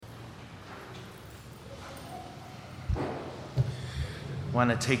want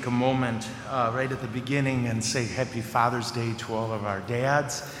to take a moment right at the beginning and say Happy Father's Day to all of our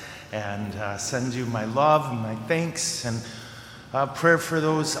dads, and send you my love and my thanks, and prayer for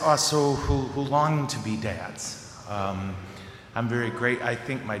those also who long to be dads. I'm very great. I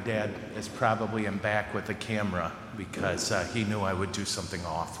think my dad is probably in back with the camera because he knew I would do something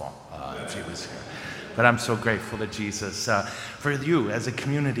awful if he was here. But I'm so grateful to Jesus. For you as a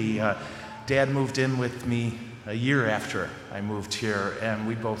community, Dad moved in with me a year after I moved here, and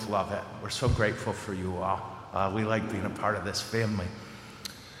we both love it. We're so grateful for you all. We like being a part of this family.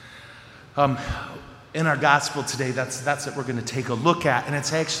 In our gospel today, that's what we're going to take a look at, and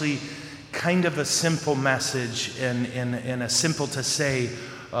it's actually kind of a simple message and a simple to say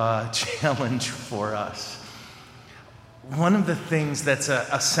challenge for us. One of the things that's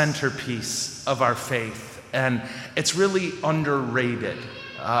a centerpiece of our faith, and it's really underrated,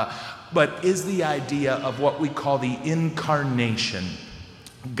 but is the idea of what we call the incarnation.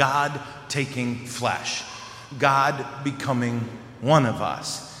 God taking flesh. God becoming one of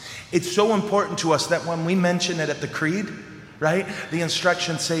us. It's so important to us that when we mention it at the creed, right, the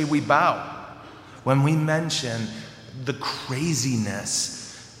instructions say we bow. When we mention the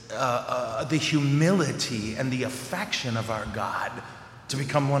craziness, the humility, and the affection of our God to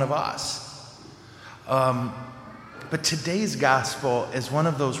become one of us. But today's gospel is one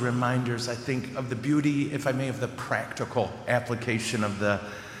of those reminders, I think, of the beauty, if I may, of the practical application of the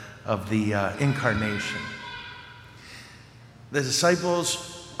incarnation. The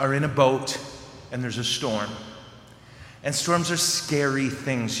disciples are in a boat, and there's a storm. And storms are scary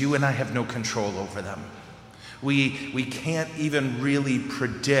things. You and I have no control over them. We can't even really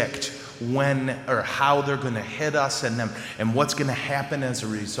predict when or how they're going to hit us and what's going to happen as a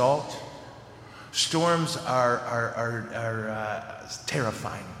result. Storms are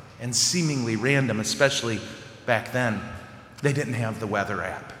terrifying and seemingly random, especially back then. They didn't have the weather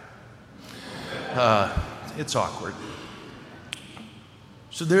app. It's awkward.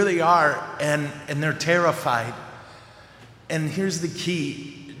 So there they are, and they're terrified. And here's the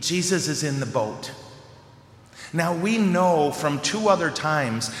key. Jesus is in the boat. Now, we know from two other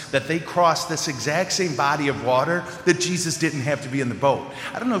times that they crossed this exact same body of water that Jesus didn't have to be in the boat.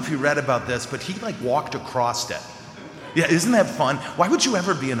 I don't know if you read about this, but he walked across it. Yeah, isn't that fun? Why would you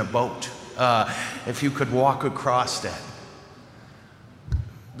ever be in a boat if you could walk across it?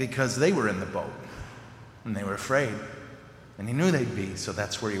 Because they were in the boat, and they were afraid, and he knew they'd be, so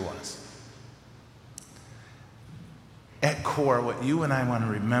that's where he was. At core, what you and I want to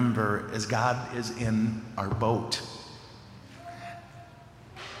remember is God is in our boat.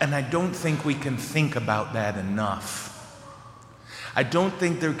 And I don't think we can think about that enough. I don't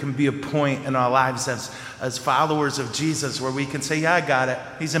think there can be a point in our lives as followers of Jesus where we can say, yeah, I got it.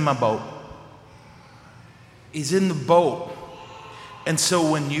 He's in my boat. He's in the boat. And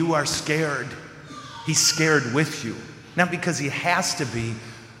so when you are scared, he's scared with you. Not because he has to be,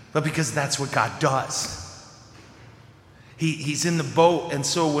 but because that's what God does. He's in the boat, and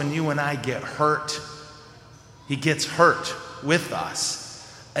so when you and I get hurt, he gets hurt with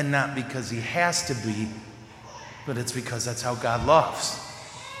us. And not because he has to be, but it's because that's how God loves.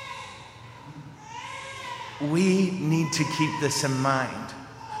 We need to keep this in mind,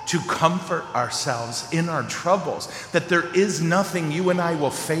 to comfort ourselves in our troubles, that there is nothing you and I will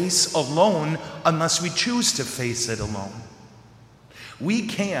face alone unless we choose to face it alone. We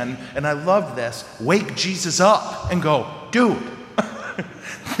can, and I love this, wake Jesus up and go, dude,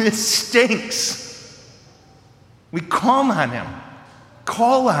 this stinks. We call on him.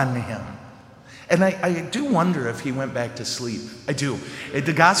 Call on him. And I do wonder if he went back to sleep. I do.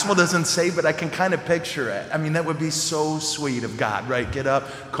 The gospel doesn't say, but I can kind of picture it. I mean, that would be so sweet of God, right? Get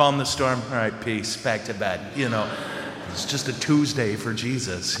up, calm the storm. All right, peace, back to bed. It's just a Tuesday for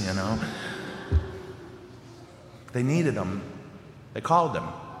Jesus, They needed him. They called him.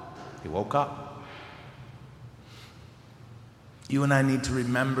 He woke up. You and I need to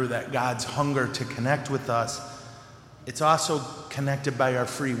remember that God's hunger to connect with us, it's also connected by our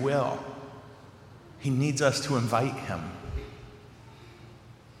free will. He needs us to invite him.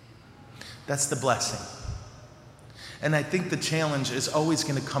 That's the blessing. And I think the challenge is always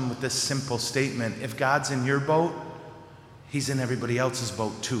going to come with this simple statement. If God's in your boat, he's in everybody else's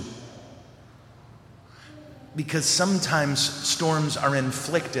boat too. Because sometimes storms are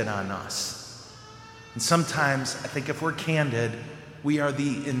inflicted on us. And sometimes, I think if we're candid, we are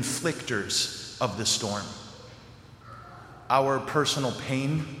the inflictors of the storm. Our personal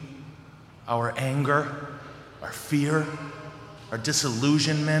pain, our anger, our fear, our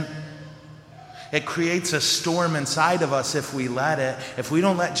disillusionment, it creates a storm inside of us if we let it. If we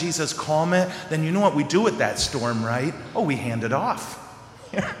don't let Jesus calm it, then you know what we do with that storm, right? Oh, we hand it off.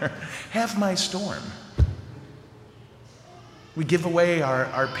 Here, have my storm. We give away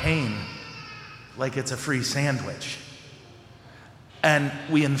our pain like it's a free sandwich. And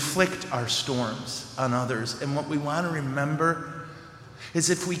we inflict our storms on others. And what we want to remember is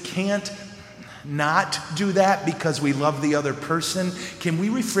if we can't not do that because we love the other person, can we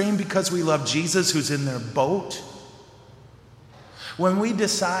refrain because we love Jesus who's in their boat? When we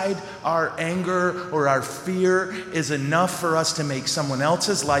decide our anger or our fear is enough for us to make someone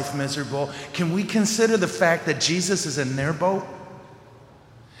else's life miserable, can we consider the fact that Jesus is in their boat?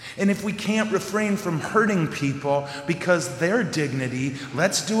 And if we can't refrain from hurting people because their dignity,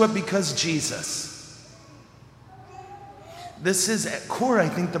 let's do it because Jesus. This is at core, I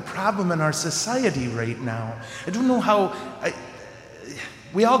think, the problem in our society right now. I don't know how,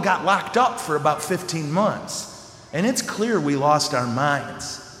 we all got locked up for about 15 months. And it's clear we lost our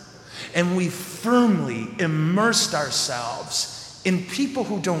minds. And we firmly immersed ourselves in people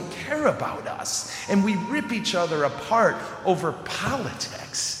who don't care about us. And we rip each other apart over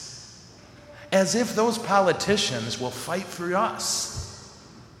politics, as if those politicians will fight for us.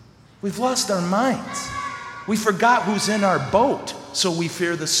 We've lost our minds. We forgot who's in our boat, so we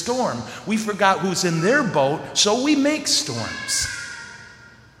fear the storm. We forgot who's in their boat, so we make storms.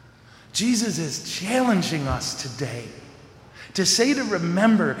 Jesus is challenging us today to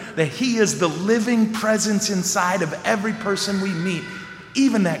remember that he is the living presence inside of every person we meet,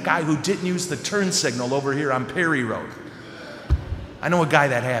 even that guy who didn't use the turn signal over here on Perry Road. I know a guy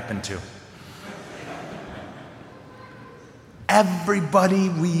that happened to. Everybody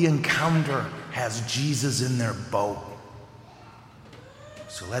we encounter has Jesus in their boat.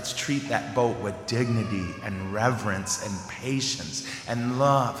 So let's treat that boat with dignity and reverence and patience and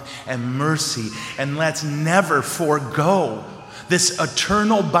love and mercy. And let's never forego this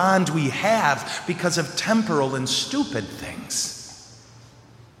eternal bond we have because of temporal and stupid things.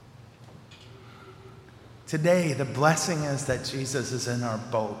 Today, the blessing is that Jesus is in our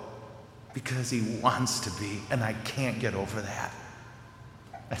boat because he wants to be, and I can't get over that.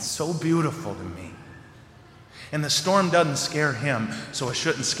 That's so beautiful to me. And the storm doesn't scare him, so it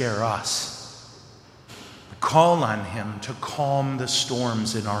shouldn't scare us. We call on him to calm the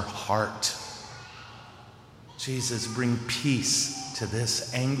storms in our heart. Jesus, bring peace to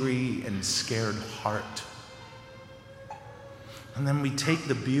this angry and scared heart. And then we take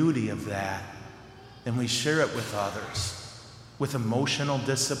the beauty of that and we share it with others, with emotional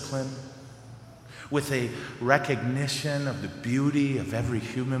discipline, with a recognition of the beauty of every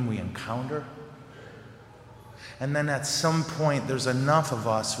human we encounter. And then at some point, there's enough of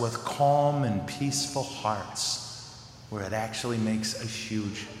us with calm and peaceful hearts where it actually makes a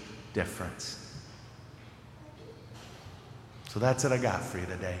huge difference. So that's what I got for you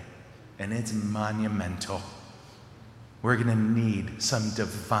today. And it's monumental. We're going to need some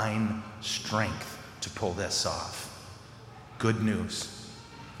divine strength to pull this off. Good news.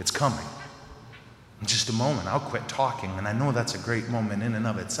 It's coming. In just a moment, I'll quit talking, and I know that's a great moment in and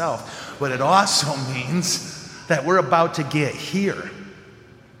of itself, but it also means that we're about to get here.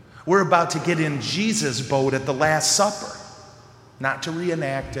 We're about to get in Jesus' boat at the Last Supper. Not to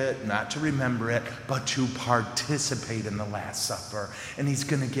reenact it, not to remember it, but to participate in the Last Supper. And he's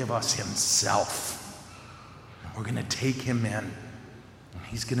going to give us himself. And we're going to take him in. And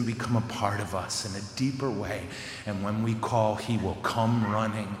he's going to become a part of us in a deeper way. And when we call, he will come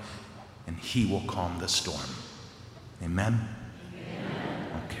running. And he will calm the storm. Amen.